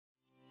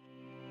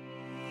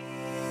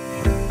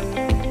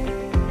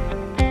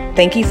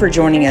Thank you for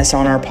joining us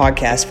on our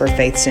podcast for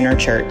Faith Center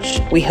Church.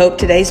 We hope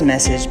today's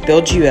message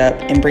builds you up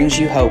and brings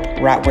you hope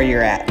right where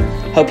you're at.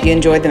 Hope you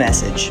enjoyed the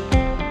message.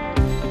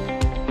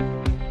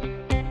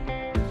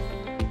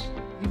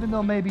 Even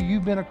though maybe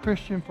you've been a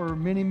Christian for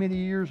many, many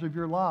years of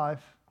your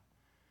life,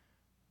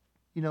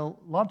 you know,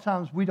 a lot of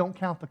times we don't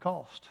count the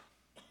cost.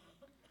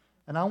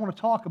 And I want to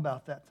talk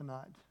about that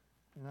tonight.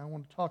 And I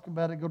want to talk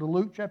about it. Go to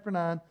Luke chapter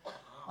 9.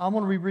 I'm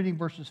going to be reading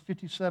verses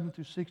 57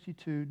 through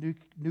 62,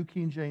 New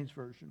King James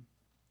Version.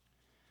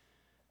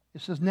 It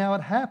says, "Now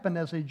it happened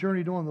as they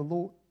journeyed on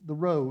the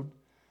road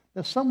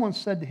that someone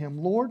said to him,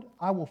 'Lord,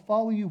 I will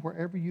follow you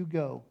wherever you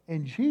go.'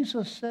 And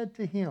Jesus said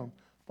to him,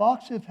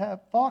 'Foxes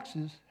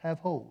have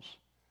holes,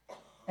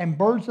 and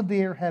birds of the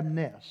air have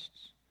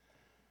nests,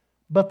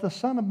 but the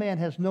Son of Man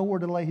has nowhere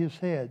to lay his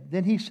head.'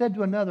 Then he said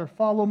to another,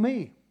 'Follow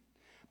me.'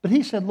 But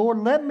he said, 'Lord,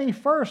 let me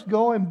first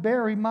go and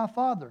bury my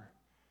father.'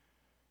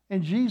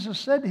 And Jesus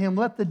said to him,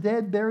 'Let the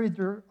dead bury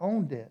their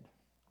own dead,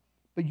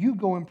 but you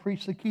go and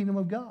preach the kingdom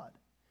of God.'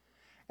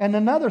 And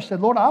another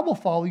said, 'Lord, I will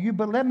follow you,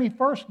 but let me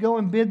first go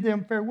and bid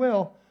them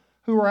farewell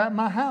who are at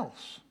my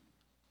house.'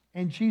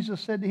 And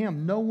Jesus said to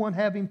him, 'No one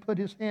having put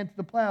his hand to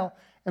the plow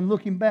and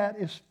looking back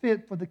is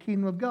fit for the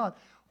kingdom of God.'"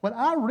 When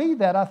I read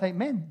that, I think,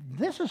 man,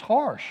 this is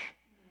harsh.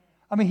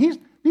 I mean,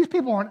 these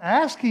people aren't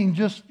asking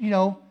just,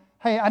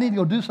 hey, I need to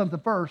go do something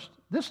first.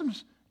 This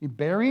is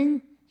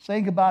burying,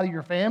 saying goodbye to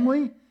your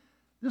family.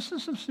 This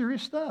is some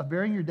serious stuff.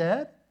 Burying your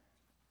dad.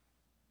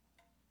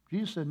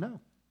 Jesus said no.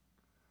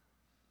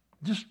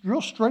 Just real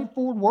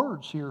straightforward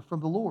words here from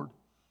the Lord.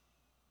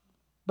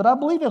 But I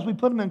believe as we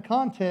put them in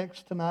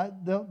context tonight,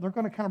 they're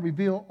going to kind of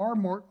reveal our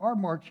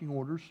marching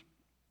orders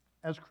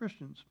as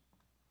Christians.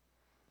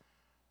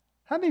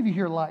 How many of you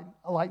here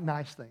like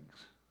nice things?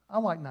 I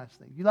like nice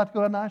things. You like to go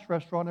to a nice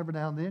restaurant every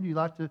now and then. You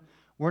like to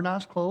wear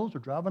nice clothes or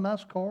drive a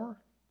nice car.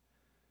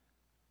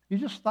 You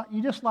just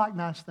like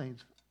nice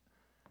things.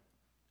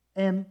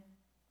 And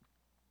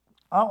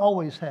I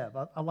always have.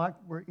 I like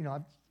where,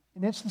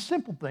 and it's the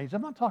simple things.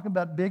 I'm not talking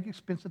about big,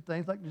 expensive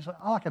things.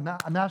 I like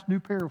a nice new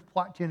pair of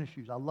white tennis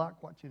shoes. I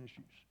like white tennis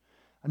shoes.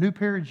 A new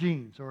pair of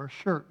jeans or a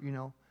shirt,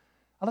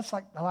 I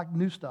like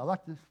new stuff. I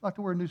like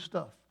to wear new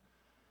stuff.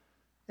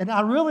 And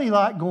I really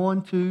like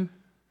going to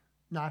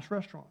nice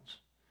restaurants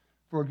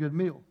for a good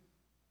meal.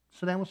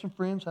 Sit down with some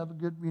friends, have a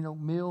good,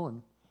 meal.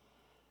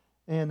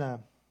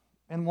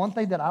 And one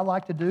thing that I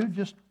like to do,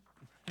 just,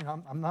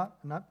 I'm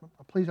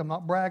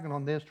not bragging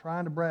on this,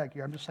 trying to brag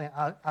here. I'm just saying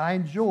I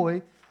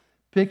enjoy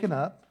picking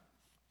up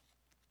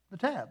the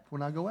tab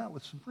when I go out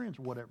with some friends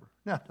or whatever.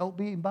 Now, don't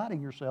be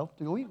inviting yourself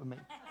to go eat with me.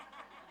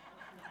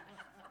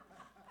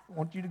 I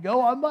want you to go,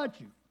 I'll invite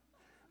you.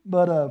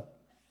 But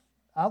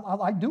I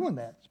like doing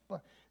that.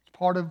 It's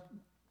part of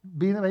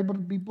being able to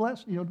be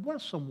blessed, to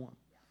bless someone.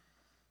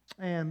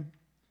 And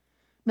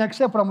now,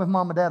 except when I'm with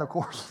mom and dad, of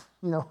course,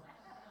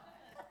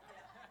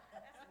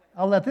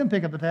 I'll let them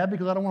pick up the tab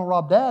because I don't want to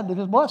rob dad of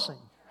his blessing.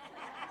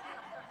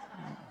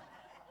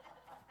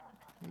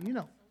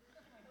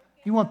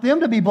 You want them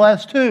to be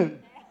blessed too.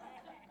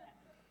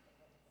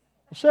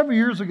 Several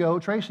years ago,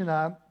 Tracy and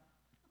I,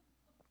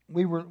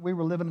 we were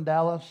living in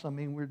Dallas. I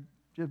mean, we'd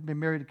just been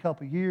married a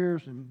couple of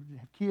years and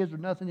had kids or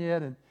nothing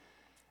yet.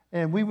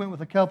 And we went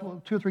with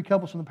two or three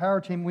couples from the power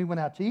team. We went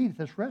out to eat at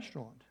this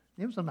restaurant.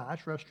 It was a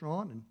nice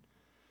restaurant. And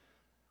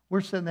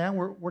we're sitting down,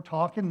 we're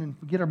talking, and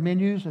we get our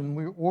menus, and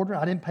we order.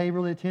 I didn't pay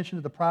really attention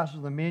to the prices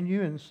of the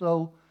menu. And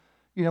so,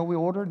 we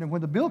ordered. And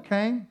when the bill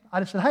came,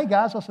 I just said, "Hey,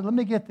 guys," I said, "let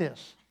me get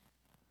this."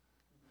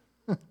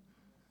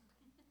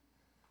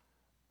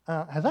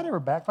 Has that ever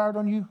backfired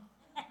on you?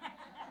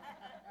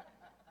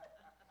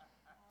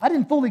 I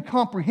didn't fully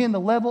comprehend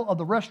the level of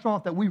the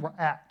restaurant that we were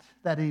at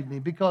that evening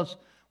because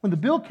when the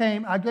bill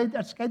came, I gave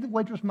the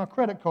waitress my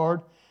credit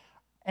card,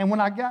 and when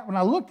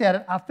I looked at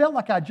it, I felt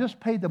like I just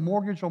paid the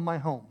mortgage on my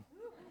home.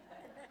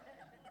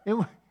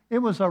 It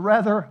was a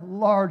rather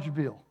large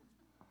bill.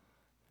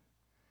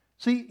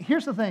 See,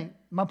 here's the thing.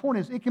 My point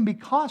is, it can be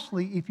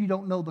costly if you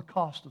don't know the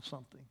cost of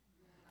something.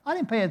 I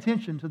didn't pay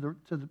attention to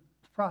the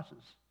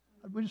prices.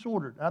 We just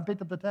ordered. I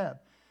picked up the tab.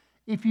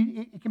 It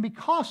can be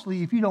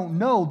costly if you don't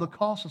know the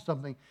cost of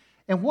something.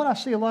 And what I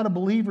see a lot of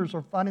believers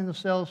are finding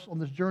themselves on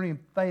this journey of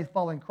faith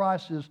following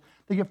Christ is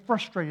they get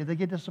frustrated, they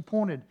get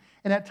disappointed,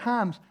 and at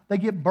times they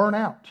get burnt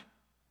out.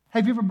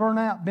 Have you ever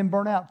been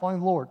burnt out following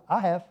the Lord? I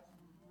have.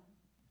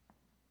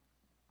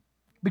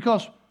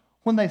 Because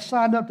when they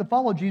signed up to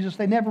follow Jesus,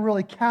 they never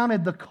really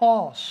counted the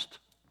cost.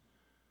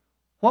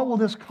 What will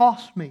this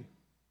cost me?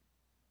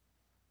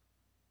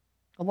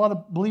 A lot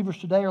of believers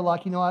today are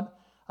like,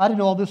 I didn't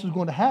know all this was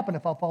going to happen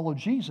if I followed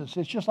Jesus.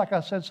 It's just like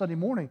I said Sunday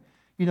morning.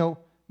 You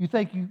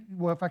think,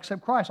 if I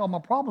accept Christ, all my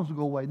problems will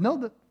go away. No,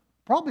 that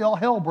probably all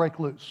hell will break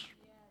loose.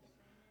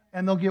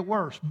 And they'll get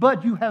worse.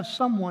 But you have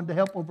someone to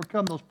help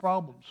overcome those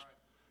problems.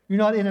 You're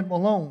not in it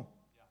alone.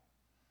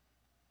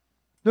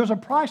 There's a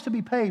price to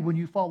be paid when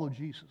you follow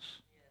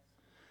Jesus.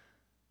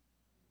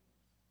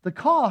 The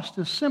cost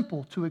is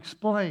simple to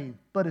explain,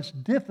 but it's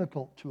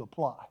difficult to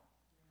apply.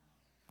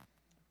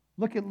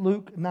 Look at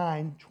Luke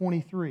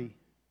 9:23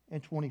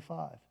 and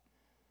 25.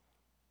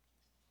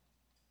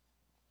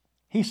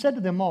 He said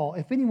to them all,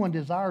 if anyone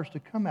desires to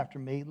come after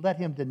me, let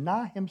him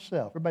deny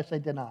himself. Everybody say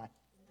deny.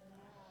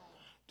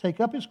 Take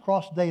up his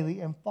cross daily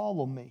and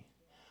follow me.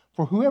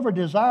 For whoever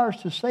desires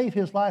to save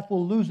his life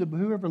will lose it, but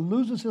whoever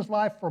loses his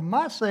life for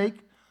my sake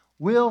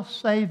will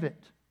save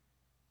it.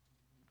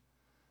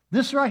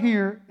 This right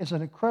here is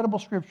an incredible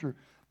scripture.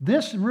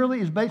 This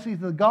really is basically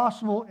the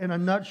gospel in a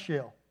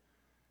nutshell.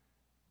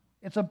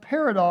 It's a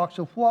paradox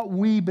of what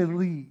we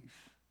believe.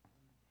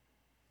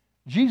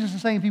 Jesus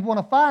is saying if you want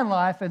to find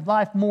life and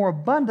life more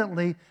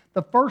abundantly,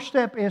 the first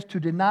step is to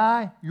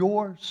deny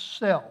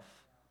yourself.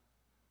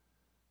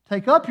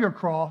 Take up your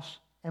cross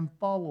and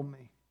follow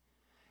me.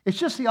 It's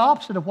just the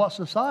opposite of what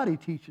society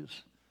teaches.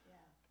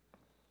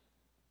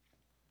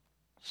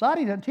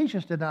 Society doesn't teach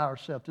us to deny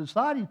ourselves.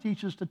 Society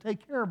teaches us to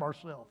take care of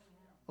ourselves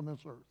on this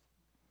earth.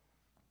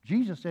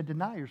 Jesus said,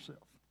 deny yourself.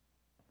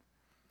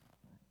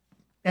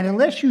 And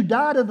unless you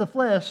die to the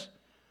flesh,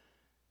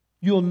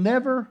 you'll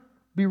never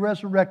be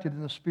resurrected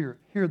in the spirit.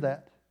 Hear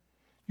that.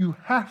 You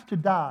have to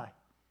die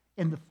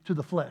to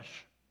the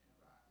flesh.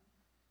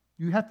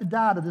 You have to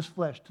die to this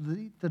flesh,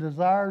 to the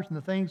desires and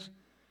the things.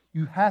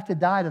 You have to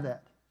die to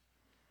that.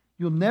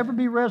 You'll never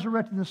be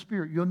resurrected in the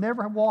spirit. You'll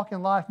never walk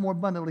in life more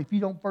abundantly if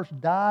you don't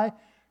first die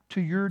to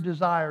your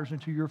desires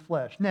and to your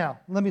flesh. Now,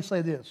 let me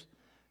say this.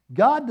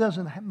 God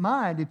doesn't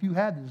mind if you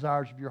have the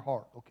desires of your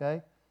heart,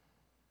 okay?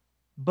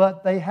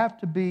 But they have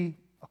to be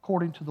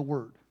according to the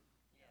Word.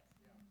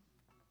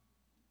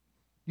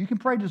 You can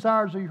pray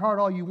desires of your heart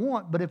all you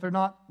want, but if they're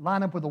not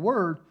lined up with the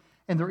Word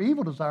and they're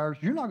evil desires,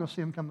 you're not going to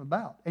see them come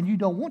about. And you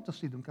don't want to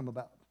see them come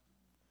about.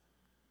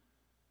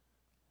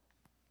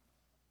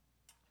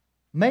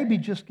 Maybe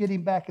just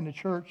getting back into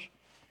church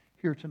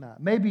here tonight.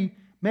 Maybe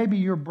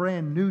you're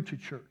brand new to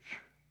church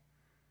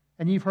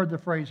and you've heard the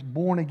phrase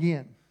born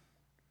again.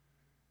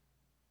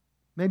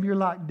 Maybe you're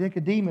like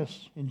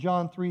Nicodemus in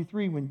John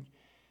 3:3 when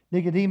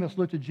Nicodemus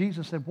looked at Jesus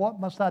and said, what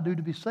must I do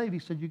to be saved? He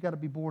said, you've got to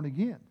be born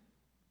again.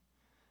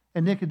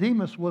 And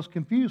Nicodemus was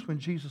confused when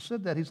Jesus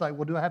said that. He's like,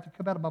 well, do I have to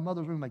come out of my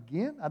mother's womb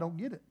again? I don't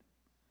get it.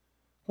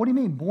 What do you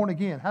mean, born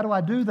again? How do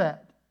I do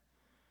that?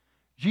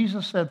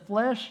 Jesus said,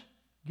 flesh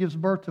gives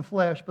birth to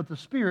flesh, but the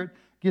Spirit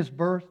gives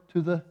birth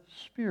to the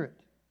Spirit.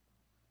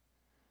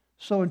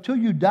 So until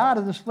you die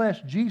to this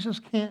flesh, Jesus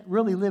can't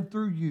really live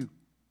through you.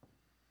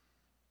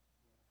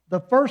 The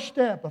first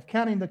step of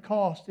counting the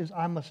cost is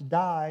I must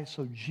die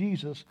so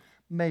Jesus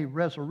may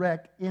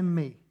resurrect in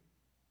me.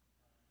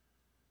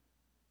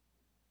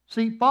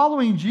 See,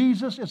 following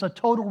Jesus is a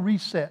total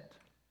reset.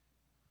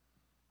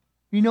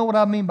 You know what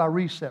I mean by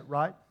reset,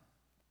 right?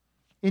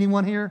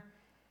 Anyone here?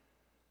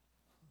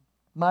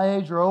 My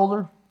age or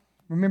older?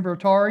 Remember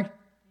Atari?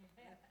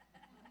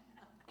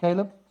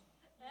 Caleb?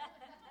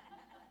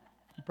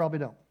 You probably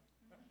don't.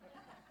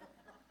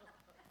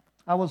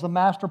 I was a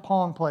master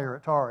Pong player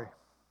at Atari.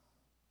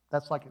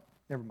 That's like it.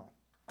 Never mind.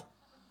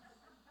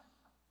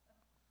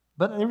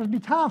 But there would be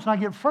times when I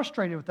get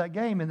frustrated with that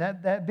game, and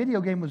that video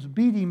game was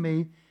beating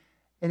me,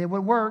 and it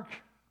would work,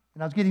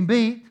 and I was getting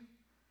beat.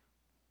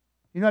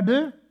 You know what I'd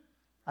do?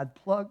 I'd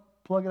plug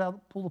it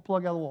out, pull the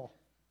plug out of the wall.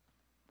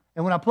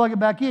 And when I plug it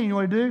back in, you know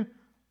what I do?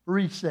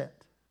 Reset.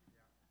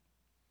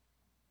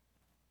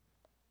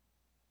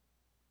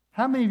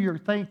 How many of you are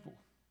thankful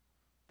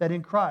that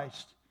in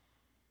Christ,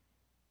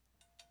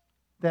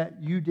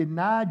 that you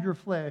denied your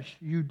flesh,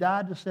 you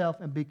died to self,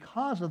 and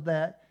because of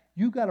that,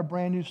 you got a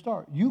brand new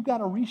start. You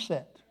got a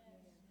reset.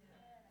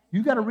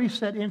 You got a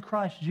reset in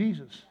Christ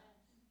Jesus.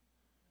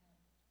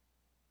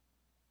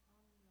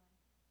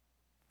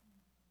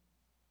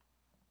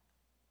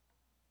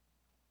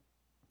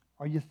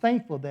 Are you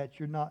thankful that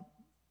you're not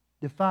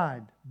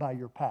defined by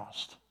your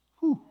past?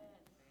 Whew.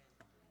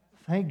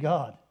 Thank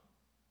God.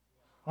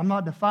 I'm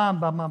not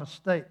defined by my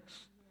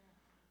mistakes.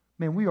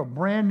 Man, we are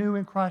brand new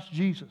in Christ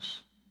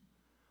Jesus.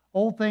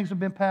 Old things have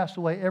been passed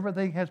away.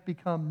 Everything has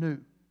become new.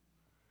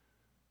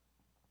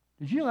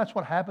 Did you know that's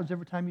what happens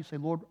every time you say,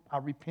 Lord, I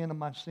repent of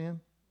my sin?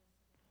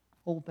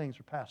 Old things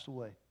are passed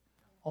away.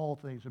 All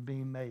things are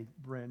being made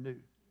brand new.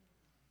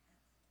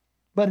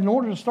 But in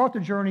order to start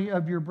the journey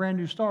of your brand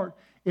new start,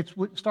 it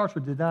starts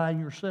with denying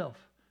yourself.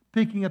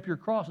 Picking up your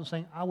cross and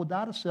saying, I will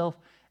die to self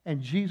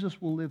and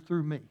Jesus will live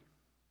through me.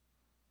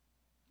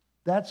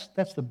 That's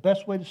the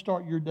best way to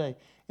start your day.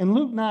 In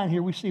Luke 9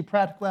 here, we see a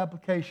practical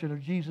application of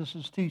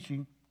Jesus'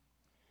 teaching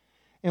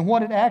and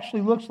what it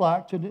actually looks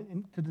like to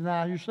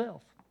deny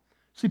yourself.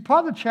 See,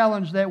 part of the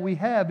challenge that we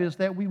have is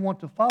that we want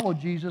to follow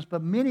Jesus,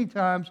 but many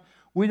times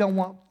we don't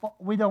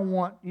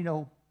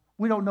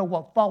know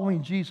what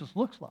following Jesus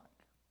looks like.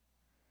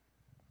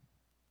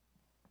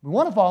 We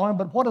want to follow him,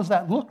 but what does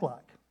that look like?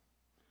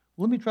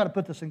 Let me try to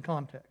put this in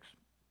context.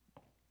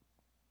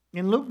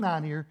 In Luke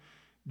 9 here,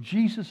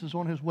 Jesus is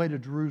on his way to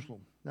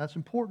Jerusalem. Now, it's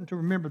important to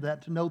remember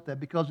that, to note that,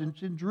 because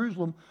it's in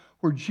Jerusalem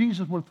where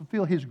Jesus will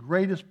fulfill his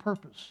greatest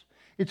purpose.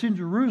 It's in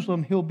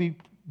Jerusalem he'll be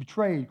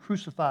betrayed,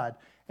 crucified,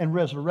 and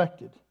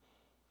resurrected.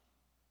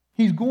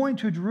 He's going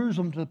to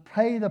Jerusalem to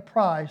pay the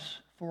price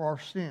for our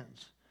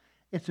sins.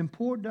 It's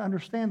important to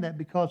understand that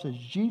because as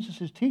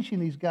Jesus is teaching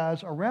these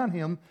guys around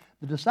him,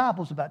 the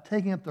disciples, about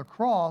taking up their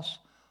cross,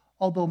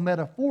 although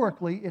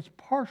metaphorically, it's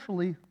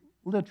partially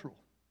literal.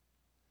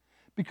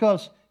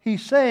 Because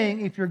he's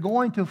saying, if you're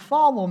going to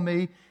follow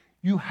me,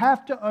 you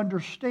have to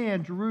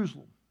understand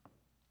Jerusalem.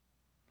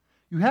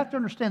 You have to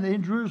understand that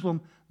in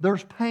Jerusalem,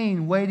 there's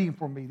pain waiting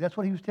for me. That's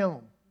what he was telling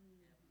them.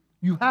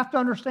 You have to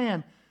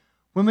understand,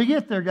 when we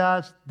get there,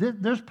 guys,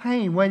 there's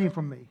pain waiting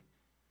for me.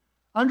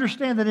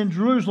 Understand that in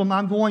Jerusalem,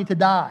 I'm going to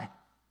die.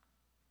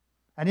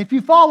 And if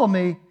you follow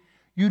me,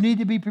 you need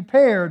to be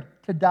prepared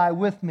to die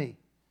with me.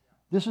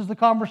 This is the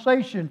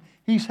conversation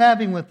he's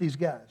having with these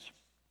guys.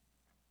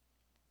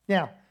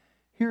 Now,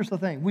 here's the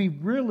thing. We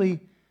really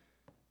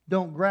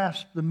don't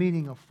grasp the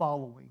meaning of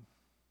following.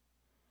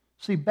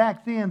 See,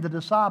 back then, the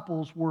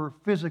disciples were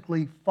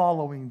physically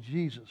following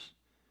Jesus.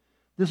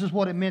 This is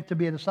what it meant to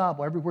be a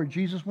disciple. Everywhere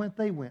Jesus went,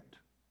 they went.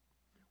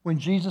 When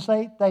Jesus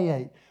ate, they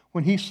ate.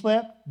 When he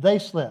slept, they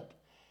slept.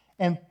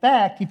 In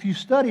fact, if you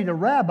studied a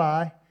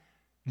rabbi,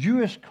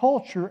 Jewish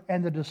culture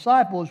and the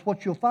disciples,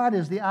 what you'll find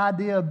is the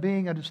idea of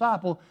being a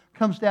disciple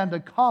comes down to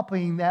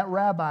copying that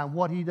rabbi and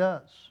what he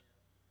does.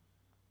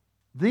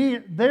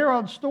 There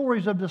are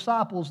stories of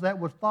disciples that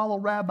would follow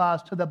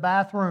rabbis to the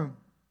bathroom.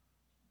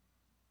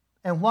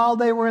 And while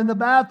they were in the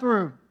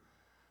bathroom,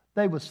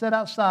 they would sit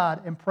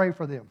outside and pray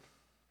for them.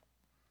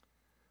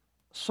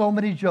 So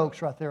many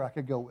jokes right there I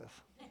could go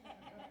with.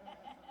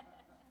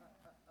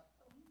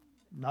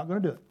 Not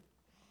going to do it.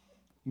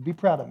 You'd be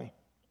proud of me.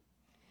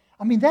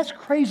 I mean, that's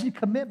crazy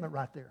commitment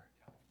right there.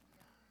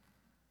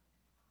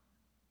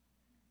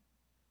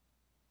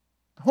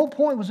 The whole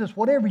point was this: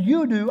 whatever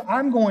you do,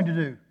 I'm going to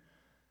do.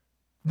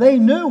 They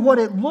knew what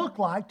it looked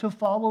like to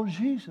follow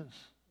Jesus.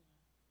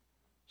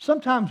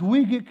 Sometimes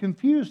we get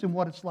confused in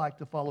what it's like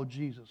to follow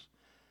Jesus.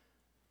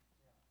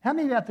 How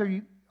many out there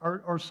you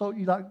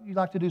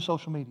like to do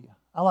social media?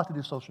 I like to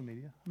do social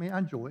media. I mean, I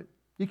enjoy it.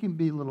 It can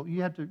be a little,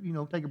 you have to,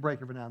 take a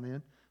break every now and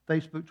then.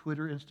 Facebook,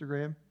 Twitter,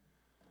 Instagram.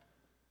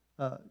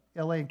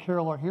 L.A. and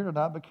Carol aren't here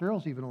tonight, but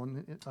Carol's even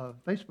on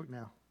Facebook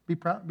now.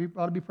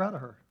 Ought to be proud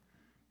of her.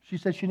 She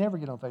said she never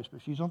get on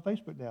Facebook. She's on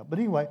Facebook now. But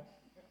anyway,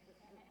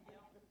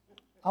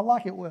 I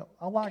like it well.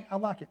 I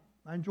like it.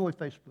 I enjoy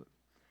Facebook.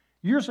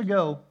 Years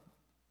ago,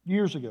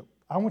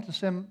 I went to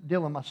send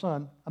Dylan, my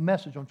son, a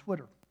message on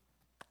Twitter.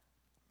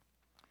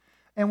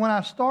 And when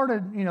I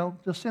started,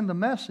 to send the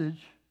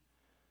message,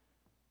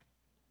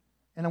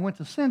 and I went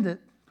to send it,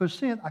 push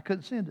send, I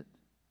couldn't send it.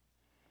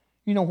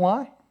 You know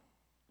why?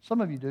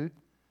 Some of you do.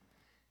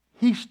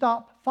 He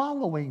stopped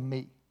following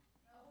me.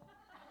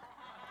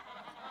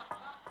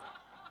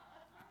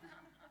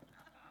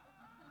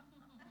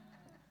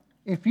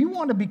 If you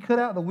want to be cut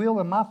out of the wheel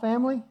in my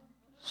family,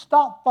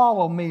 stop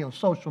following me on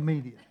social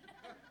media.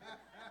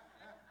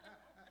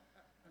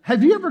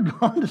 Have you ever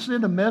gone to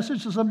send a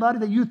message to somebody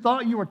that you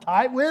thought you were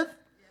tight with?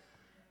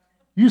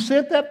 You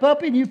sent that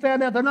puppy and you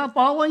found out they're not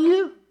following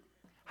you?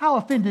 How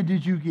offended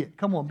did you get?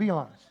 Come on, be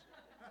honest.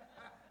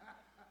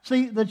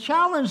 See, the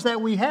challenge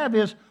that we have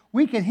is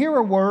we can hear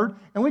a word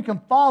and we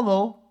can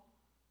follow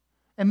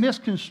and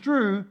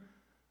misconstrue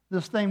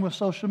this thing with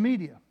social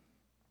media.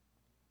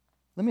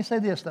 Let me say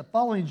this, that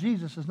following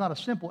Jesus is not as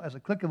simple as a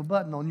click of a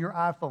button on your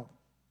iPhone.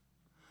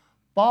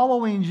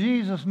 Following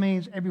Jesus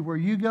means everywhere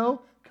you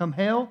go, come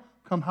hell,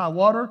 come high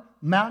water,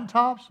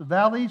 mountaintops,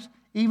 valleys,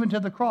 even to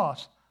the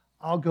cross,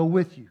 I'll go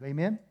with you.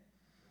 Amen?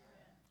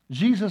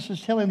 Jesus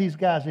is telling these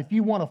guys, if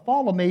you want to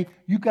follow me,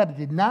 you've got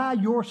to deny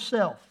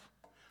yourself.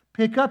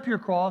 Pick up your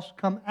cross,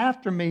 come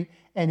after me,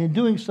 and in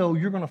doing so,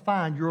 you're going to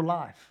find your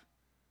life.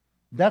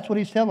 That's what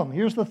he's telling them.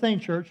 Here's the thing,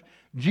 church.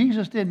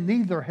 Jesus didn't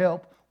need their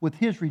help with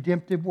his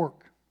redemptive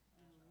work.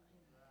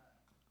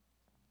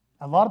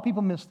 A lot of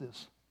people miss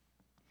this.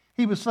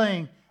 He was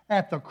saying,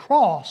 at the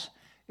cross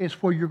is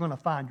where you're going to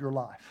find your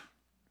life,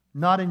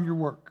 not in your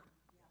work.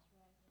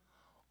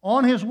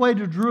 On his way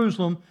to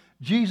Jerusalem,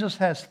 Jesus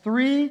has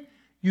 3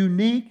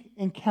 unique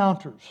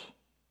encounters.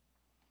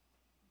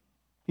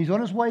 He's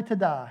on his way to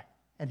die,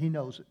 and he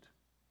knows it.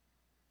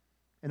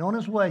 And on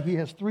his way, he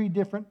has 3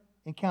 different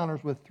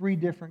encounters with 3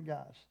 different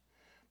guys.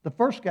 The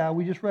first guy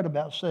we just read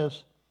about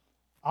says,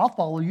 I'll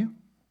follow you.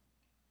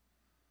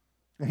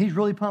 And he's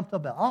really pumped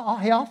up about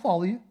it. I'll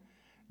follow you.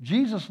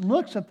 Jesus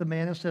looks at the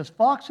man and says,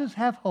 foxes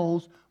have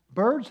holes,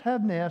 birds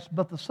have nests,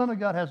 but the Son of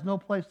God has no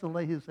place to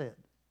lay his head.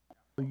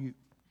 You.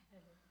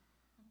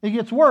 It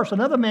gets worse.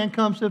 Another man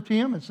comes up to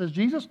him and says,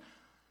 Jesus,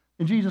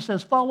 and Jesus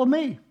says, follow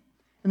me.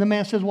 And the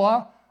man says,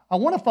 well, I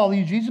want to follow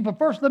you, Jesus, but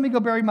first let me go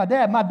bury my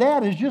dad. My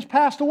dad has just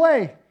passed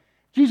away.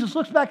 Jesus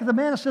looks back at the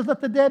man and says, let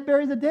the dead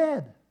bury the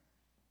dead.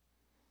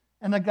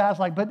 And the guy's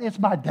like, but it's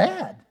my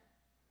dad.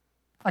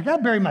 I got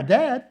to bury my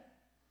dad.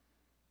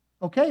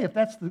 Okay, if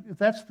that's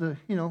the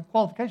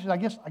qualifications, I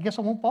guess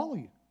I won't follow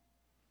you.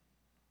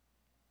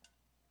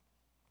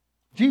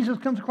 Jesus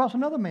comes across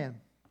another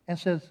man and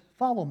says,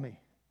 follow me.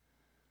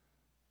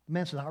 The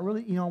man says, I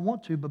really, I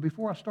want to, but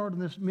before I start on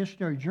this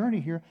missionary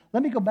journey here,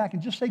 let me go back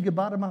and just say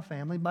goodbye to my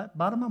family, bye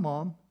to my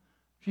mom.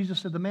 Jesus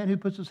said, the man who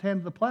puts his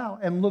hand to the plow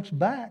and looks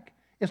back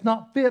It's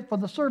not fit for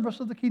the service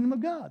of the kingdom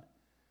of God.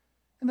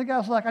 And the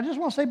guy's like, I just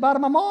want to say bye to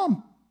my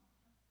mom.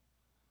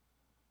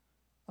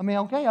 I mean,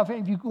 okay,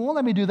 if you won't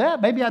let me do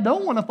that, maybe I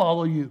don't want to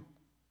follow you.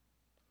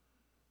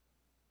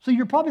 So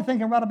you're probably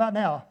thinking right about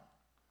now,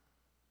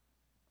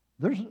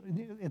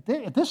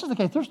 if this is the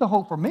case, there's no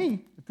hope for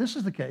me if this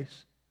is the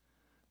case.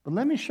 But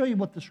let me show you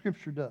what the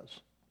Scripture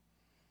does.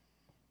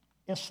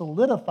 It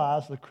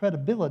solidifies the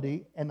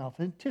credibility and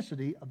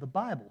authenticity of the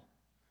Bible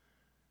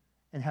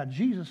and how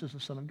Jesus is the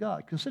Son of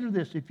God. Consider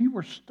this. If you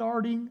were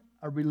starting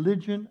a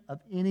religion of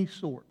any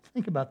sort,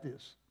 think about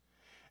this,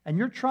 and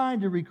you're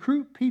trying to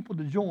recruit people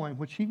to join,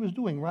 which he was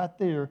doing right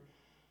there,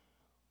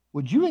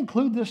 would you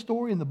include this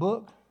story in the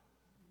book?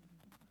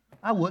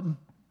 I wouldn't.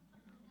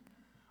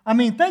 I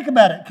mean, think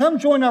about it. Come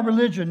join our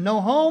religion.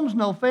 No homes,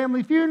 no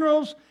family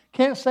funerals,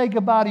 can't say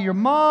goodbye to your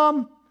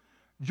mom.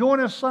 Join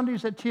us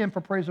Sundays at 10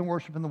 for praise and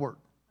worship in the Word.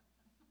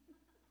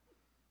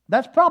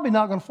 That's probably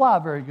not going to fly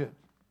very good.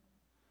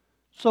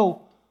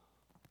 So,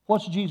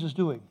 what's Jesus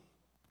doing?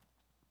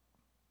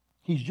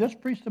 He's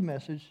just preached a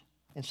message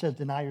and says,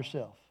 deny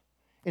yourself.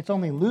 It's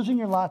only losing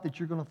your life that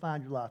you're going to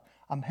find your life.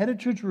 I'm headed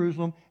to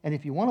Jerusalem, and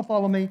if you want to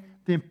follow me,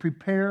 then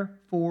prepare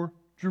for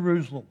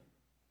Jerusalem.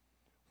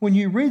 When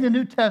you read the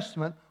New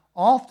Testament,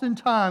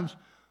 oftentimes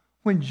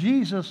when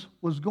Jesus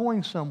was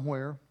going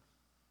somewhere,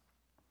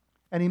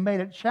 and he made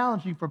it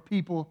challenging for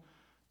people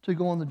to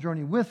go on the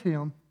journey with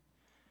him,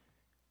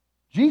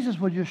 Jesus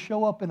would just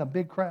show up in a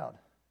big crowd.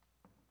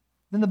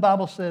 Then the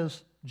Bible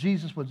says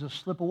Jesus would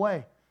just slip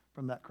away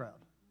from that crowd.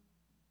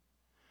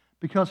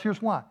 Because here's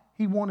why.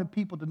 He wanted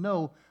people to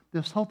know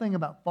this whole thing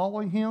about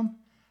following him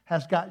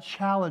has got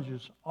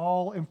challenges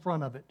all in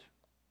front of it.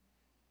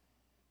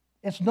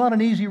 It's not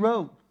an easy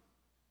road.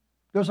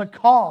 There's a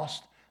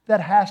cost that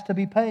has to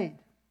be paid.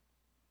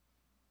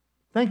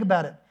 Think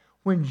about it.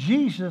 When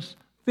Jesus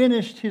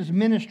finished his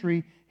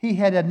ministry, he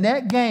had a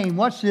net gain,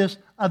 watch this,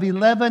 of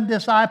 11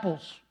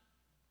 disciples.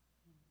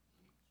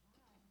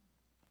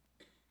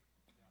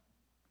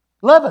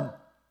 11.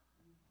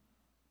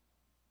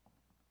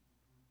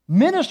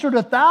 Ministered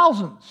to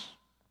thousands.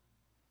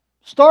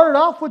 Started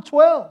off with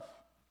 12.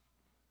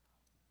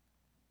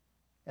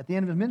 At the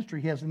end of his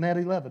ministry, he has a net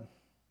 11.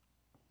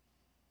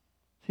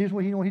 Here's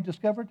what he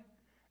discovered.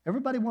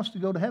 Everybody wants to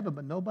go to heaven,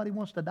 but nobody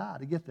wants to die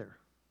to get there.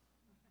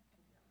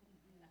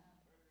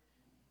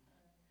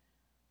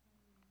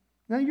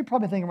 Now, you're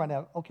probably thinking right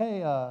now,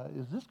 okay,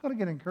 is this going to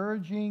get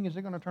encouraging? Is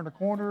it going to turn a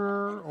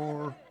corner?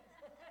 Or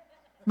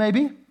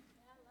maybe.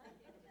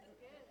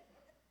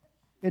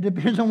 It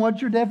depends on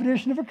what your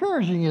definition of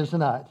encouraging is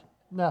tonight.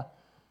 Now,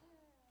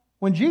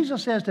 when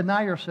Jesus says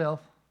deny yourself,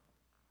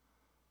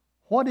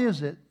 what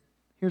is it?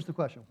 Here's the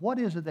question. What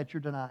is it that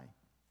you're denying?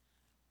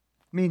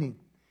 Meaning,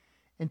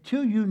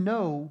 until you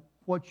know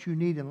what you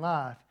need in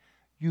life,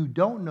 you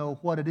don't know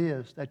what it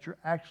is that you're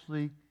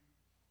actually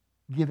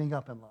giving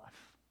up in life.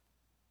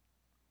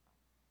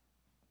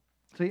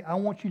 See, I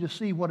want you to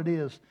see what it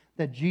is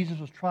that Jesus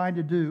was trying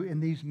to do in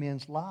these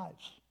men's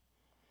lives.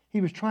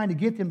 He was trying to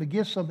get them to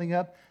give something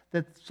up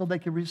so they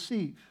could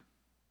receive.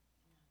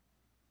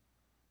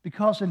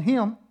 Because in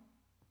him,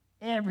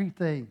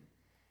 everything,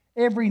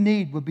 every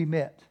need would be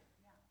met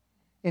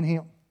in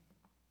him.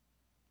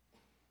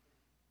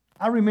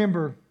 I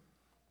remember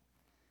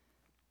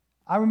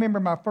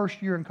my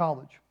first year in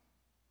college.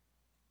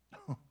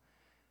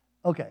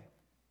 Okay,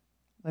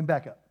 let me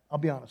back up. I'll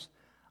be honest.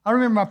 I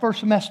remember my first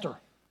semester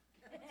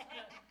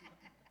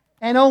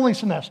and only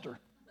semester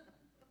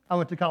I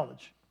went to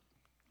college.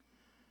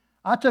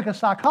 I took a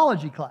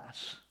psychology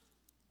class.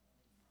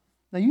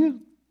 Now,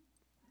 you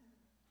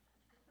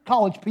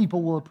college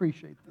people will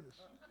appreciate this.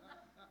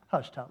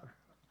 Hush, Tyler.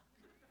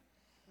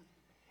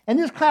 In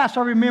this class,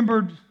 I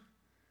remembered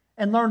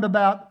and learned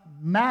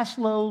about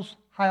Maslow's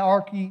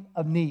hierarchy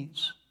of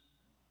needs.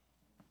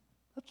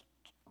 It's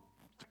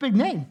a big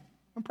name.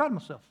 I'm proud of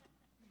myself.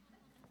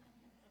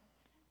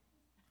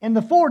 In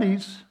the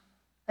 40s,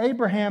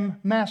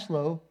 Abraham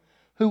Maslow,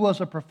 who was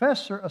a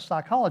professor of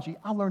psychology,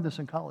 I learned this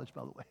in college,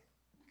 by the way,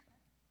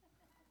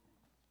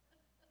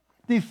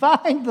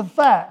 defined the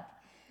fact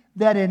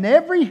that in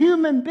every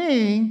human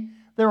being,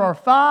 there are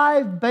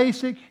 5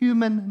 basic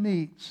human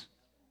needs.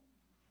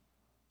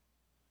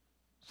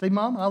 See,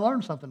 Mom, I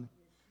learned something.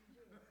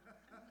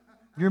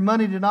 Your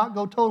money did not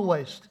go total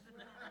waste.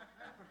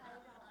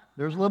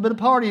 There's a little bit of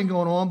partying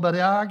going on, but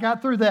I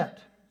got through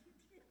that.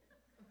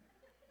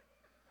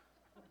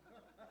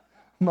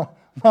 My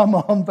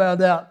mom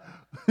found out,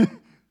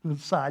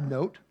 side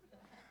note,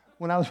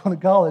 when I was going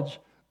to college,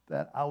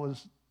 that I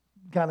was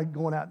kind of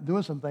going out and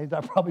doing some things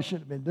I probably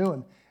shouldn't have been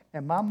doing.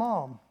 And my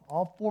mom,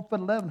 all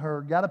 4'11"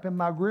 her, got up in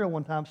my grill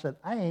one time and said,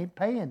 I ain't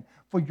paying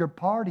for your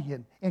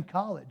partying in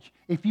college.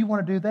 If you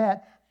want to do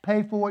that,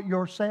 pay for it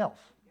yourself.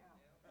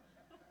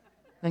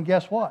 And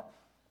guess what?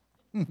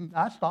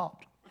 I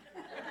stopped.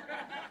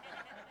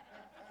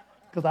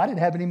 Because I didn't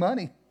have any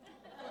money.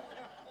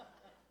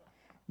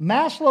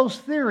 Maslow's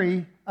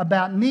theory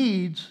about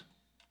needs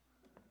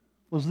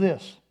was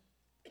this.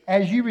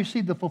 As you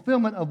receive the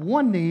fulfillment of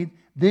one need,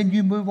 then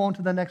you move on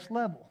to the next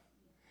level.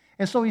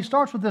 And so he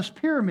starts with this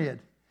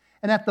pyramid.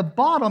 And at the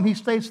bottom, he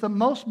states the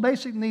most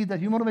basic need that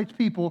motivates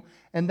people,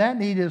 and that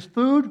need is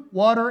food,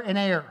 water, and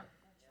air.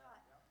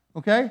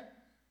 Okay?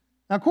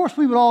 Now, of course,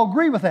 we would all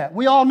agree with that.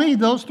 We all need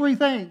those three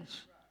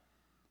things.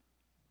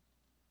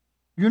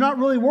 You're not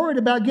really worried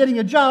about getting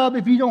a job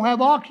if you don't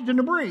have oxygen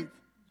to breathe.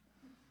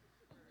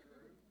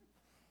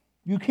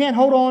 You can't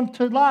hold on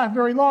to life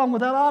very long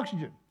without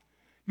oxygen.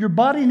 Your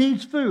body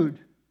needs food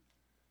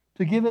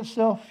to give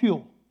itself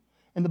fuel.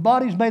 And the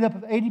body's made up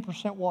of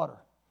 80% water.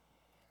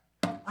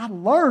 I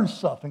learned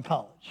stuff in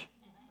college.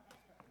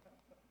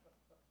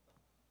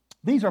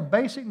 These are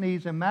basic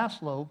needs, and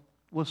Maslow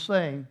was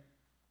saying,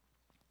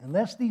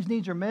 unless these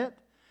needs are met,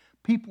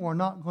 people are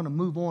not going to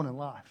move on in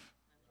life.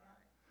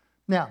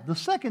 Now, the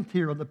second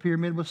tier of the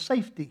pyramid was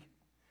safety.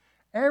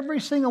 Every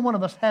single one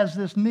of us has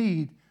this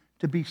need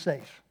to be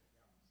safe.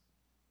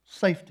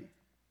 Safety.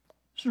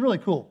 This is really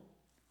cool.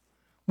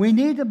 We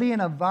need to be in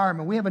an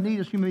environment, we have a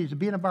need as human beings to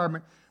be in an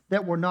environment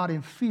that we're not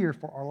in fear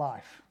for our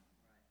life.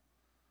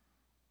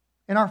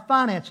 In our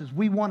finances,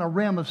 we want a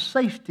realm of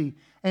safety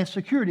and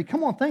security.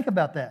 Come on, think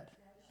about that.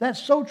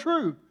 That's so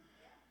true.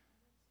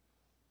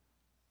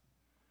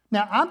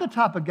 Now, I'm the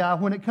type of guy,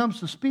 when it comes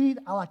to speed,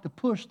 I like to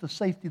push the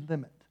safety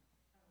limit.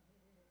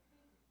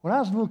 When I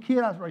was a little kid,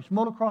 I was racing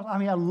motocross.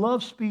 I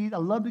love speed. I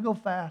love to go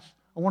fast.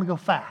 I want to go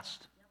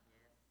fast.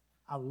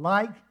 I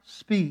like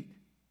speed.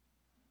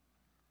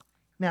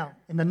 Now,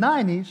 in the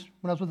 90s,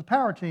 when I was with the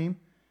power team,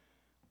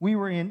 we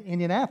were in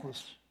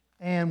Indianapolis.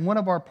 And one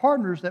of our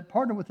partners that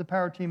partnered with the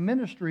power team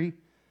ministry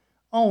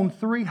owned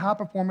 3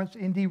 high-performance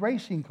Indy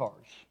racing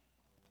cars.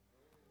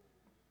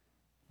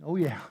 Oh,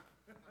 yeah.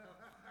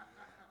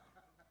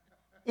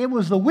 It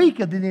was the week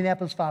of the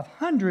Indianapolis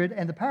 500,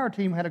 and the power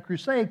team had a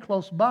crusade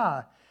close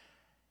by.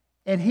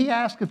 And he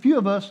asked a few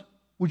of us,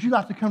 would you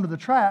like to come to the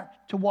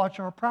track to watch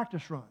our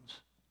practice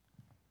runs?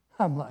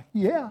 I'm like,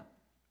 yeah,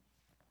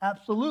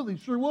 absolutely,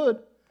 sure would.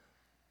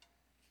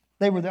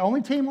 They were the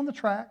only team on the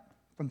track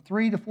from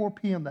 3 to 4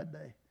 p.m. that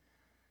day.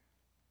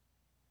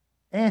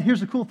 And here's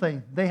the cool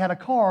thing. They had a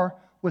car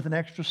with an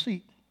extra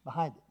seat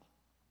behind it.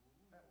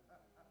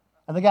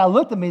 And the guy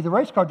looked at me, the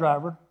race car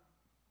driver,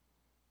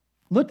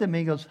 looked at me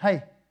and goes,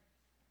 hey,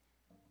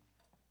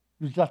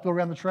 would you like to go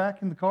around the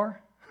track in the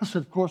car? I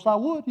said, of course I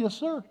would. Yes,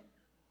 sir.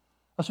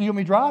 I said, you want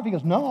me to drive? He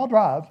goes, no, I'll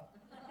drive.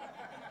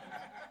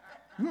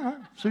 All right,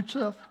 suit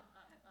yourself.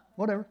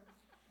 Whatever.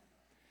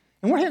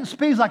 And we're hitting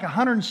speeds like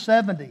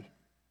 170.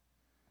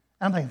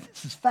 I'm thinking,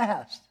 this is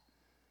fast.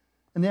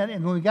 And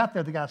when we got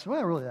there, the guy said,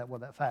 well, really, that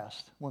wasn't that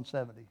fast,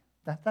 170.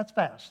 That's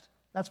fast.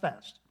 That's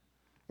fast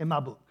in my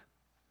book.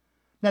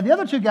 Now, the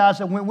other 2 guys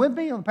that went with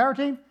me on the power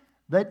team,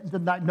 they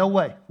like, no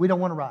way. We don't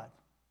want to ride.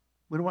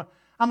 We don't want.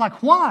 I'm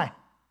like, why?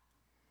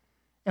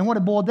 And what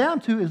it boiled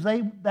down to is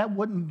that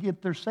wouldn't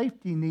get their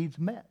safety needs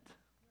met.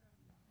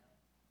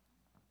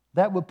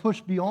 That would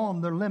push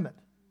beyond their limit.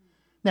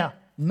 Now,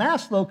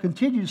 Maslow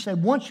continued to say,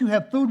 once you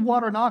have food,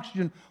 water, and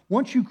oxygen,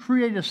 once you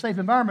create a safe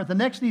environment, the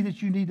next need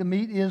that you need to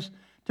meet is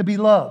to be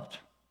loved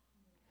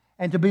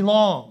and to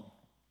belong.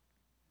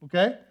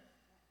 Okay?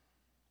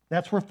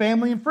 That's where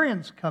family and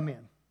friends come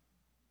in.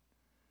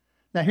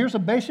 Now, here's a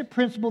basic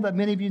principle that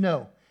many of you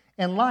know.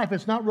 In life,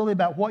 it's not really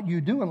about what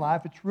you do in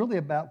life. It's really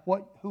about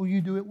who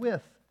you do it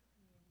with.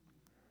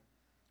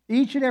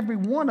 Each and every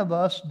one of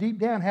us, deep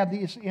down, have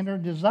this inner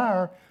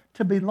desire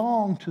to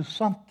belong to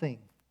something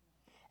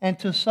and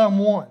to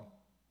someone.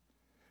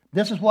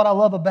 This is what I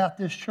love about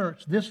this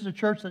church. This is a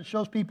church that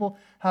shows people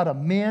how to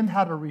mend,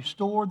 how to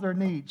restore their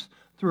needs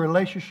through a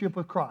relationship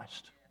with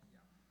Christ.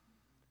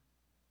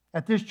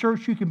 At this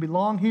church, you can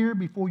belong here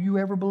before you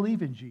ever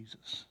believe in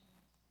Jesus.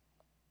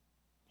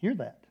 Hear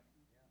that.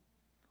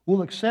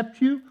 We'll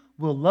accept you,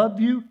 we'll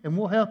love you, and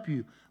we'll help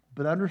you.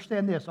 But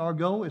understand this, our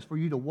goal is for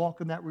you to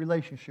walk in that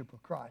relationship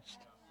with Christ.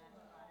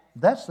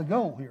 That's the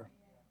goal here.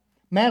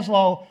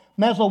 Maslow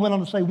went on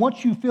to say,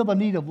 once you feel the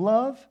need of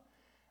love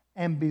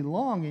and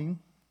belonging,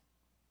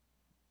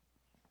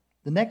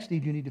 the next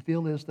need you need to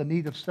feel is the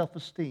need of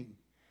self-esteem.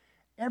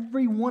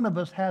 Every one of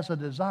us has a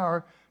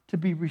desire to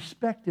be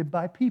respected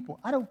by people.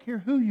 I don't care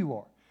who you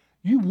are.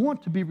 You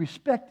want to be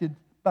respected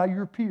by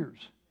your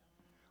peers.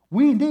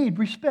 We need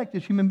respect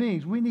as human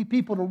beings. We need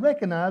people to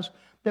recognize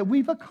that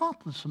we've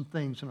accomplished some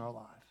things in our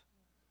life.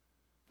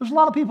 There's a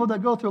lot of people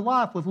that go through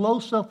life with low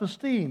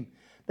self-esteem.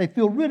 They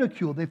feel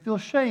ridiculed. They feel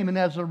shame. And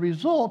as a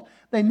result,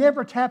 they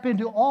never tap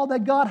into all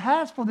that God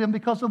has for them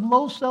because of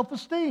low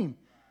self-esteem.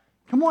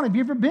 Come on, have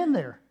you ever been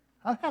there?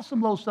 I've had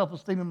some low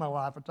self-esteem in my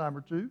life a time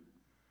or two.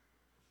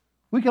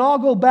 We can all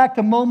go back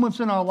to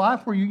moments in our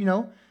life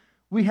where,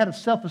 we had a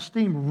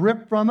self-esteem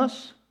ripped from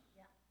us.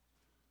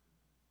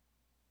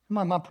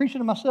 Am I preaching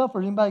to myself,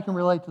 or anybody can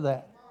relate to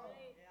that?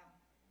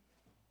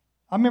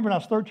 I remember when I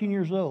was 13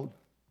 years old,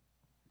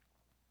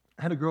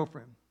 I had a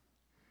girlfriend.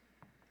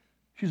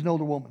 She's an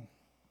older woman.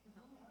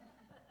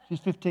 She's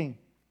 15.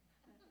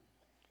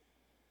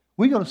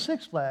 We go to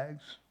Six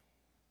Flags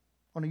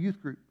on a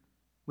youth group,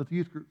 with the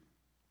youth group.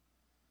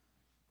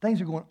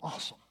 Things are going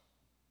awesome.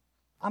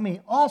 I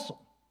mean, awesome.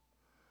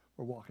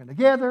 We're walking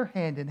together,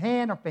 hand in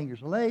hand, our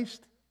fingers are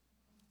laced.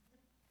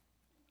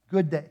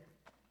 Good day.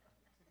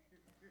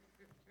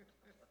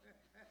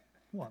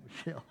 What,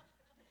 Michelle?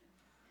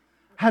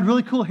 Had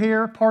really cool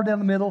hair, part down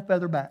the middle,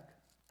 feather back.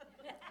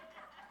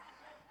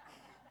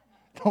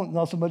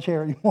 Not so much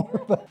hair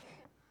anymore, but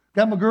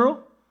got my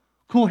girl,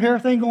 cool hair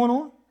thing going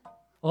on.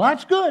 Well,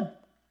 that's good.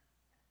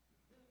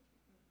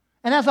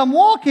 And as I'm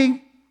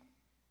walking,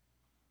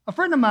 a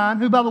friend of mine,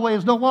 who by the way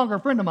is no longer a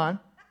friend of mine,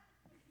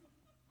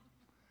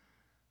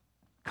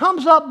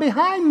 comes up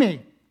behind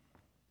me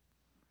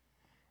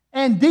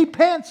and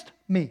de-pantsed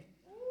me.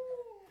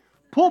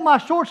 Pulled my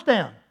shorts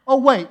down. Oh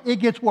wait, it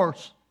gets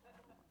worse.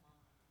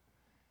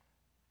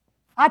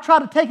 I try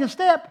to take a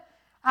step.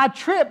 I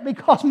trip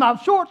because my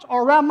shorts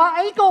are around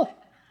my ankle.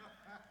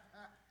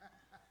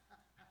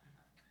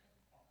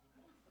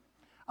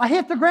 I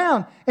hit the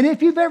ground. And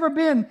if you've ever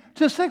been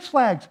to Six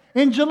Flags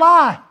in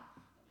July,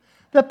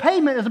 the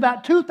pavement is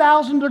about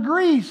 2,000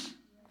 degrees.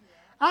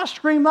 I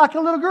scream like a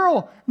little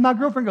girl. My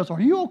girlfriend goes,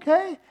 "Are you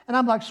okay?" And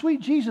I'm like,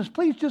 "Sweet Jesus,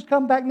 please just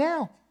come back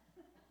now."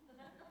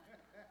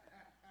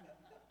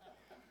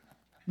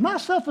 My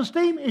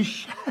self-esteem is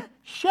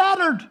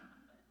shattered.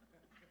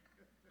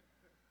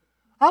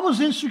 I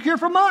was insecure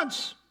for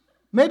months,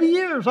 maybe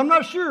years. I'm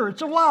not sure.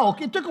 It's a while.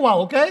 It took a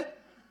while, okay?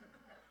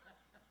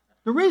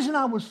 The reason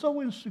I was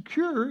so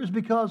insecure is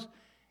because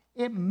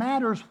it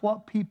matters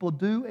what people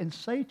do and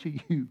say to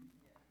you.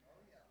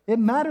 It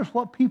matters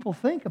what people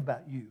think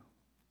about you.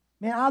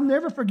 Man, I'll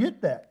never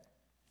forget that.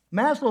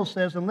 Maslow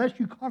says, unless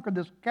you conquer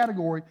this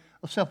category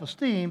of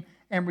self-esteem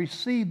and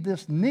receive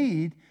this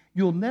need,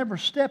 you'll never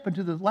step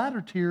into the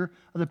latter tier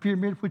of the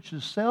pyramid, which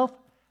is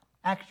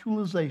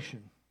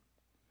self-actualization.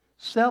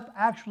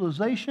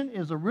 Self-actualization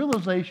is a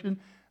realization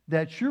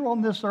that you're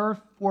on this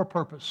earth for a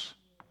purpose.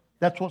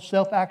 That's what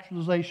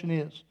self-actualization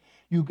is.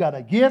 You've got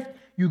a gift,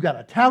 you've got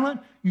a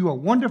talent, you are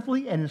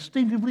wonderfully and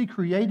instinctively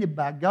created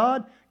by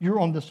God. You're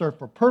on this earth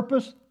for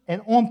purpose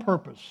and on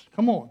purpose.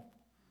 Come on.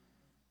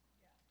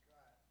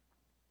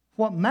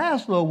 What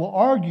Maslow will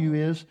argue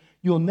is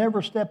you'll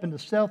never step into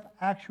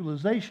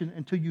self-actualization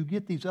until you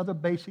get these other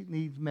basic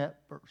needs met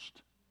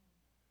first.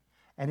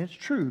 And it's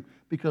true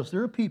because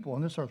there are people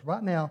on this earth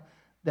right now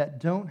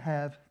that don't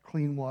have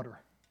clean water,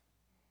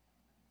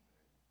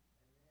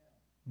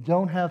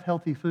 don't have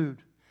healthy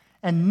food.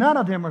 And none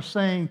of them are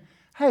saying,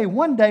 "Hey,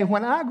 one day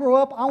when I grow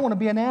up, I want to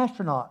be an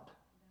astronaut."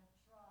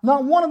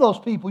 Not one of those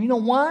people. You know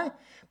why?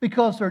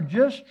 Because they're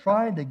just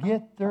trying to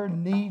get their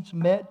needs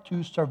met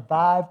to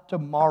survive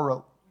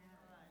tomorrow.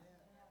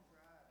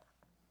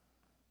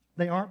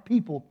 They aren't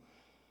people.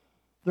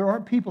 There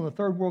aren't people in the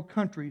third world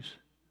countries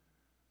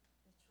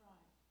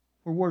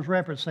where wars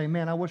rampant saying,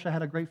 "Man, I wish I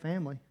had a great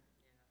family."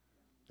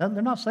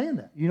 They're not saying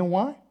that. You know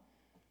why?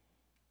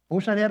 "I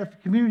wish I had a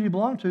community to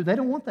belong to." They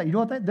don't want that. You know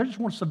what? They just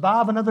want to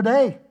survive another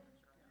day.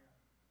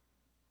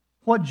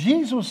 What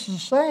Jesus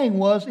is saying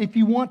was, if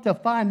you want to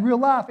find real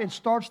life, it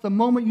starts the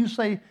moment you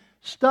say,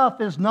 "Stuff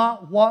is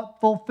not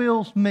what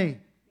fulfills me,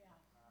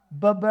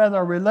 but rather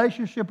a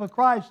relationship with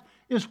Christ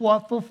is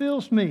what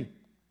fulfills me."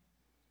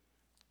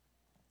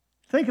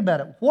 Think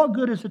about it. What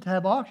good is it to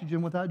have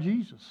oxygen without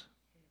Jesus?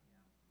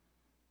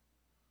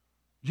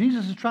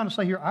 Jesus is trying to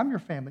say here, I'm your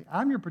family.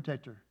 I'm your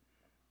protector.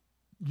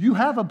 You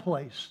have a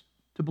place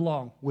to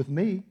belong with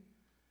me.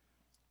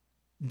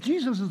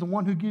 Jesus is the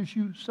one who gives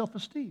you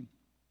self-esteem.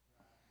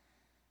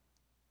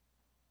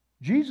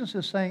 Jesus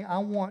is saying, I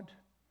want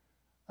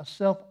a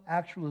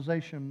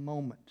self-actualization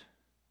moment.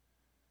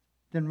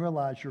 Then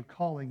realize your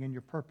calling and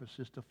your purpose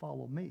is to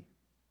follow me.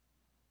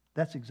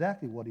 That's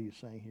exactly what he is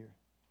saying here.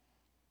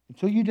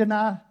 Until you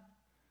deny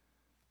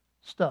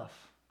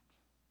stuff,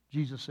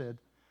 Jesus said,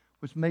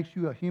 which makes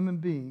you a human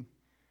being,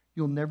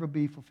 you'll never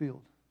be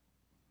fulfilled.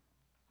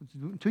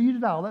 Until you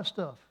deny all that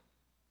stuff,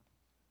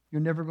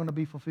 you're never going to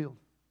be fulfilled.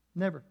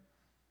 Never.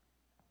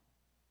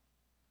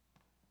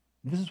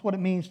 This is what it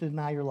means to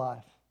deny your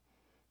life.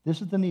 This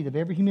is the need of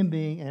every human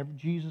being, and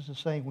Jesus is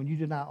saying when you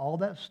deny all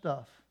that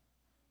stuff,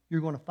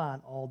 you're going to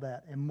find all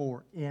that and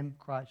more in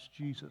Christ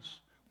Jesus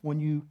when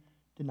you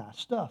deny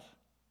stuff.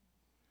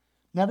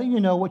 Now that you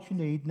know what you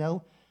need,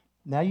 now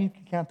you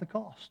can count the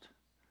cost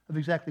of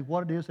exactly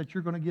what it is that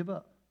you're going to give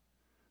up.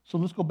 So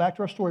let's go back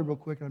to our story real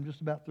quick, and I'm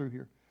just about through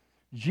here.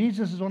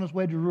 Jesus is on his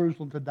way to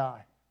Jerusalem to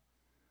die.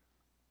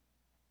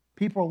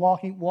 People are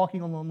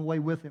walking along the way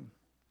with him.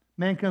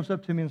 Man comes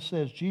up to him and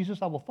says,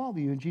 "Jesus, I will follow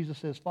you." And Jesus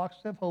says,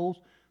 "Foxes have holes,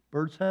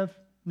 birds have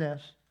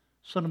nests,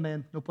 Son of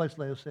Man, no place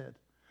to lay his head."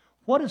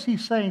 What is he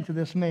saying to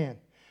this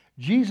man?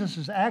 Jesus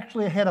is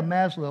actually ahead of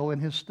Maslow in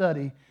his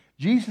study.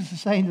 Jesus is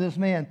saying to this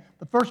man,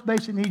 the first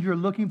basic need you're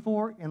looking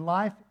for in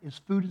life is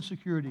food and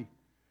security.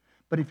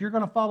 But if you're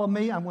going to follow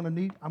me, I'm going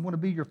to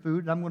be your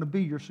food, and I'm going to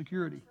be your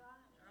security.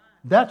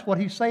 That's what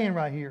he's saying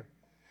right here.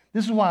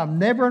 This is why I've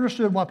never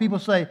understood why people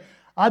say,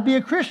 "I'd be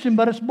a Christian,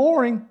 but it's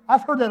boring."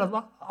 I've heard that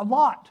a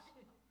lot.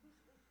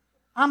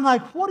 I'm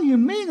like, what do you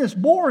mean it's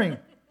boring?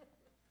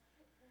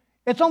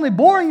 It's only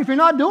boring if you're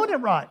not doing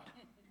it right.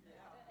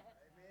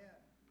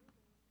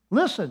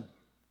 Listen,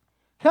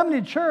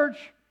 coming to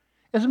church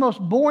It's the most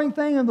boring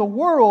thing in the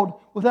world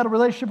without a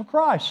relationship with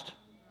Christ.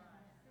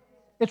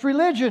 It's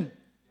religion.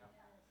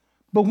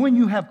 But when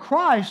you have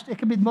Christ, it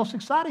can be the most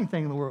exciting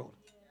thing in the world.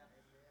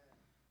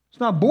 It's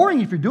not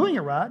boring if you're doing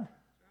it right.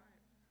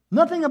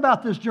 Nothing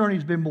about this journey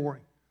has been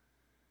boring.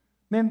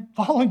 Man,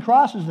 following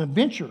Christ is an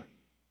adventure.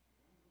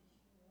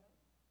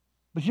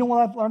 But you know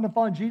what I've learned in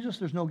following Jesus?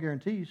 There's no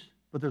guarantees,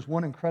 but there's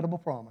one incredible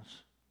promise.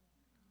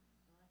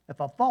 If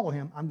I follow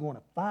him, I'm going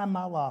to find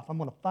my life. I'm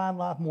going to find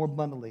life more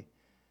abundantly.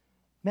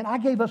 Man, I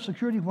gave up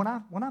security when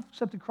I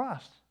accepted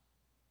Christ.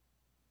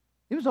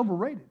 It was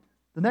overrated.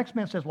 The next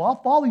man says, well,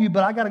 I'll follow you,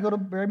 but I got to go to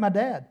bury my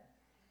dad.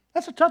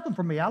 That's a tough one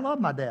for me. I love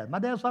my dad. My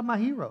dad's like my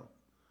hero.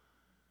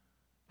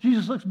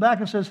 Jesus looks back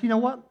and says, you know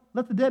what?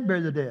 Let the dead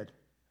bury the dead.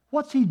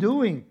 What's he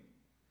doing?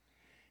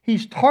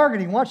 He's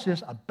targeting, watch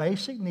this, a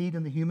basic need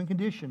in the human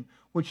condition,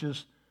 which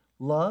is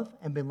love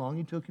and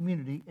belonging to a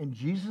community. And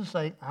Jesus is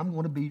saying, I'm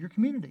going to be your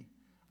community.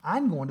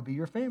 I'm going to be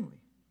your family.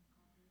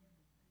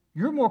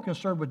 You're more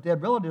concerned with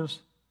dead relatives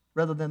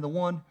rather than the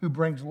one who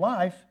brings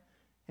life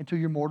into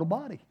your mortal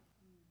body.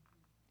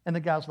 And the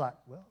guy's like,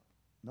 well,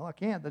 no, I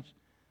can't.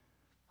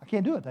 I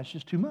can't do it. That's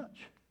just too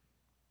much.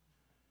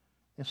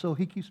 And so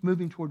he keeps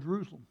moving toward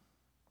Jerusalem.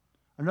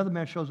 Another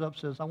man shows up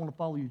and says, I want to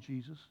follow you,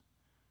 Jesus.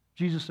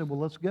 Jesus said, well,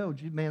 let's go.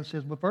 The man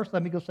says, well, first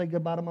let me go say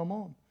goodbye to my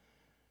mom.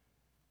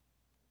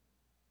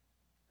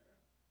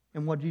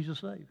 And what did Jesus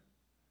say?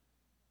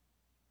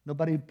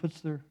 Nobody who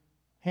puts their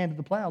hand to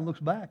the plow and looks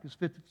back is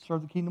fit to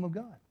serve the kingdom of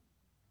God.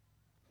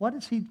 What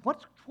is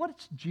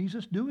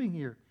Jesus doing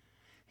here?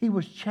 He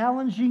was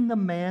challenging the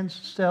man's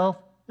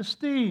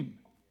self-esteem.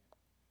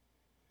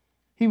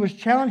 He was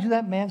challenging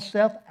that man's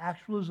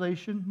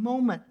self-actualization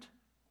moment.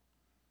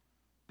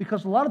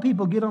 Because a lot of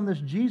people get on this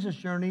Jesus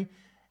journey,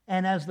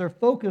 and as they're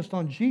focused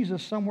on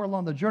Jesus, somewhere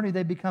along the journey,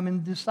 they become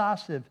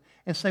indecisive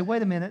and say,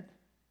 wait a minute,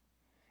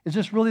 is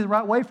this really the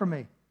right way for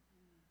me?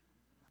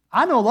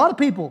 I know a lot of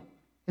people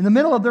in the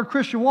middle of their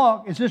Christian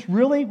walk, is this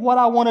really what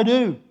I want to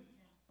do?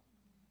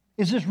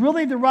 Is this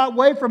really the right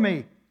way for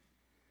me?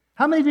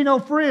 How many of you know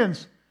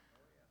friends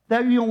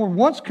that were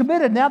once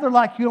committed, now they're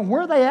like,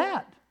 where are they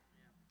at?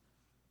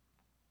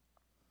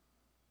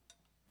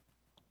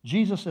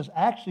 Jesus says,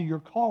 actually, your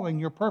calling,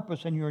 your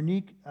purpose, and your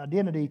unique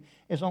identity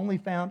is only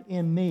found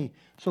in me.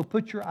 So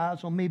put your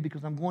eyes on me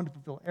because I'm going to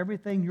fulfill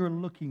everything you're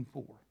looking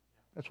for.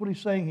 That's what he's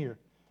saying here.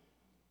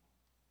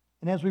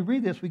 And as we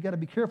read this, we've got to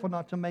be careful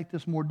not to make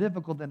this more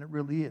difficult than it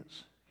really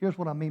is. Here's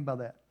what I mean by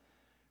that.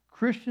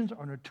 Christians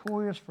are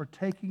notorious for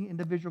taking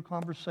individual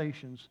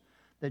conversations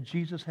that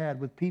Jesus had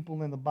with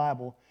people in the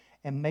Bible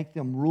and make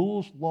them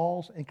rules,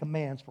 laws, and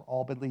commands for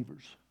all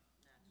believers.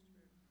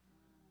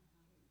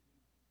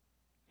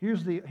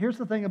 Here's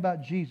the thing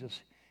about Jesus.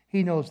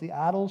 He knows the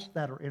idols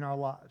that are in our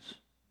lives.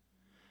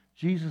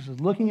 Jesus is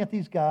looking at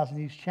these guys and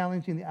he's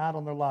challenging the idol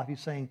in their life. He's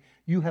saying,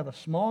 you have a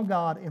small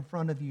God in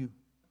front of you,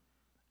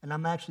 and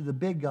I'm actually the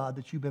big God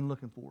that you've been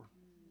looking for.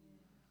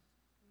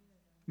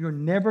 You're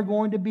never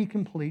going to be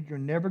complete. You're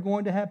never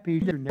going to have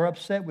peace. You're never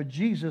upset with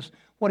Jesus.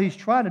 What he's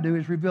trying to do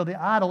is reveal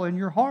the idol in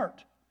your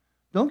heart.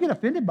 Don't get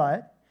offended by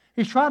it.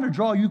 He's trying to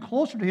draw you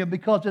closer to him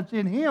because it's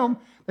in him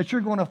that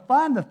you're going to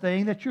find the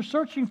thing that you're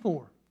searching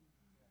for.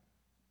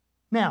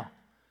 Now,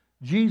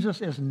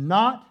 Jesus is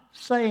not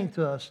saying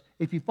to us,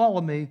 if you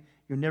follow me,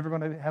 you're never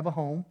going to have a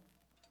home.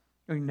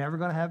 You're never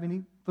going to have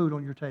any food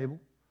on your table.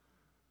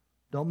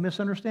 Don't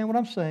misunderstand what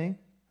I'm saying.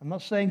 I'm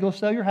not saying go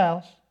sell your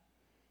house.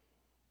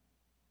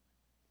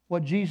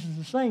 What Jesus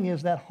is saying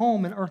is that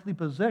home and earthly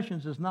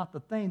possessions is not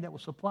the thing that will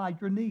supply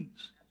your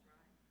needs.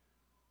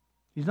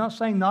 He's not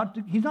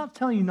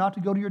telling you not to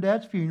go to your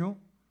dad's funeral.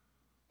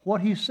 What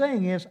he's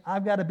saying is,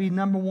 I've got to be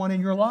number one in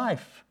your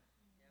life.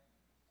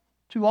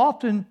 Too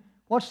often,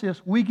 watch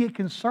this, we get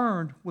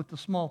concerned with the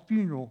small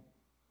funeral.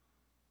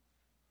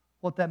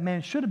 What that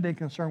man should have been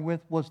concerned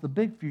with was the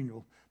big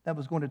funeral that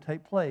was going to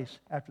take place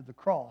after the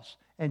cross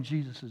and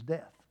Jesus'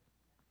 death.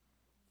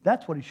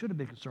 That's what he should have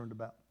been concerned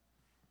about.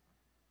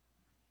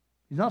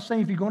 He's not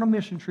saying if you go on a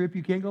mission trip,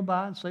 you can't go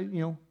by and say,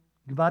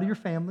 goodbye to your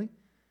family.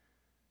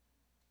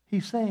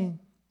 He's saying,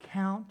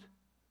 count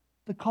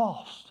the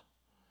cost.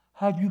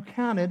 Have you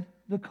counted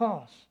the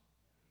cost?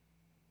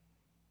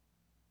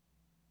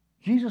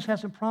 Jesus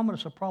hasn't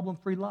promised us a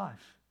problem-free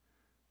life,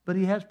 but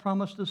he has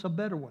promised us a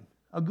better one,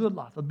 a good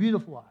life, a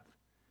beautiful life,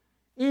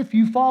 if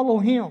you follow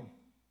him.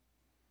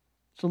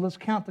 So let's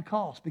count the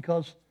cost,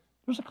 because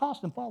there's a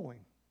cost in following.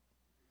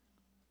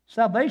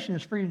 Salvation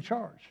is free of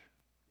charge.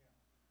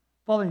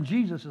 Following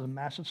Jesus is a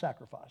massive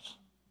sacrifice.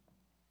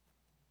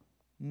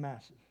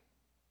 Massive.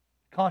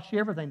 It costs you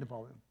everything to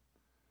follow him.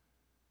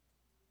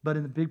 But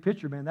in the big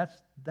picture, man,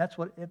 that's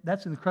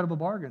an incredible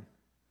bargain.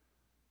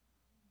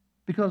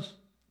 Because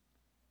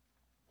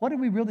what did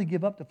we really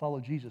give up to follow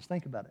Jesus?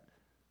 Think about it.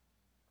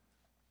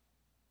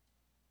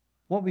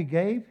 What we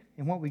gave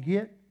and what we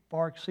get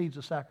far exceeds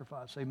the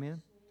sacrifice.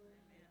 Amen?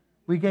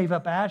 We gave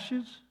up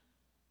ashes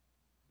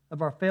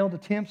of our failed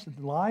attempts at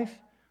life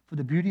for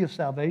the beauty of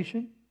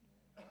salvation.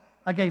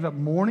 I gave up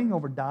mourning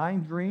over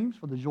dying dreams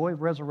for the joy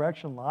of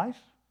resurrection life.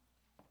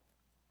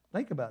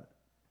 Think about it.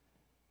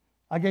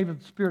 I gave up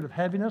the spirit of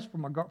heaviness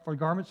for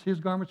garments, his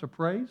garments of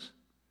praise.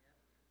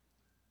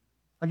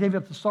 I gave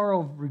up the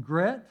sorrow of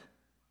regret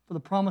for the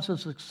promise of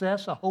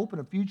success, a hope, and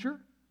a future.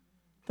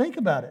 Think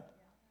about it.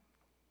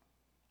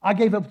 I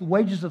gave up the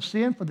wages of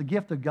sin for the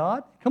gift of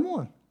God. Come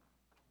on.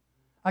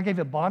 I gave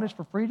up bondage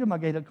for freedom. I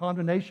gave up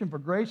condemnation for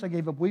grace. I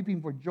gave up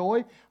weeping for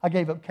joy. I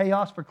gave up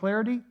chaos for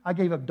clarity. I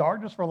gave up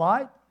darkness for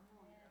light.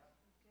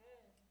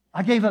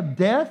 I gave up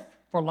death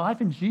for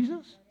life in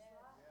Jesus.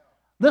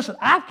 Listen,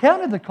 I've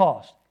counted the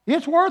cost.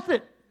 It's worth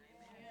it.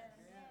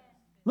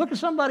 Look at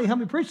somebody, help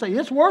me preach, say,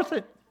 it's worth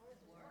it.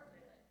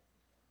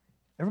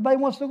 Everybody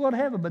wants to go to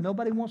heaven, but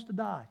nobody wants to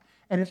die.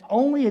 And it's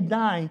only a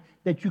dying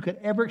that you could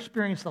ever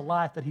experience the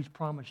life that he's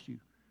promised you.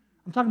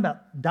 I'm talking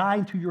about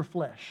dying to your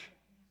flesh.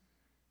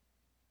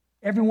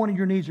 Every one of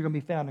your needs are going to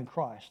be found in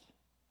Christ.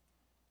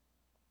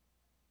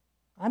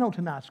 I know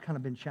tonight's kind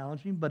of been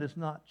challenging, but it's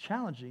not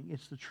challenging.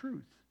 It's the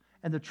truth.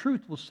 And the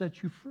truth will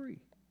set you free.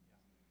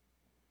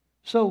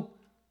 So,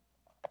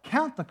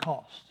 count the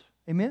cost.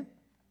 Amen?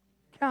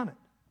 Count it.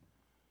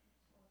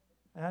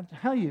 And I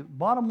tell you,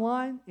 bottom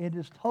line, it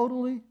is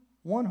totally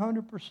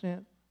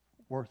 100%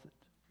 worth it.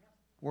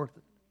 Worth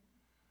it.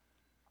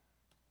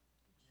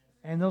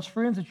 And those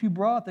friends that you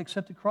brought that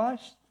accepted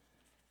Christ,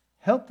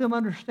 help them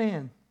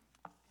understand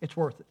it's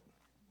worth it.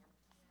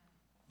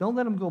 Don't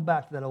let them go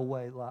back to that old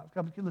way of life.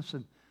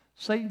 Listen,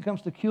 Satan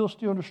comes to kill,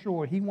 steal, and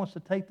destroy. He wants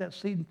to take that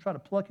seed and try to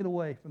pluck it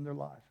away from their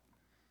life.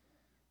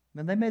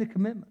 And they made a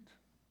commitment.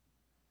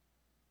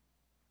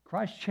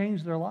 Christ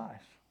changed their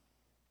life.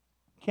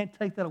 Can't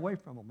take that away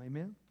from them,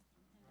 amen?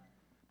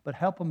 But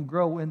help them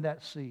grow in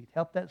that seed.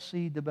 Help that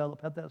seed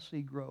develop. Help that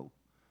seed grow.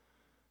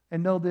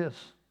 And know this,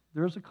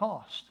 there is a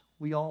cost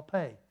we all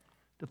pay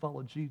to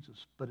follow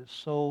Jesus, but it's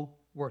so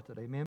worth it,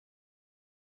 amen?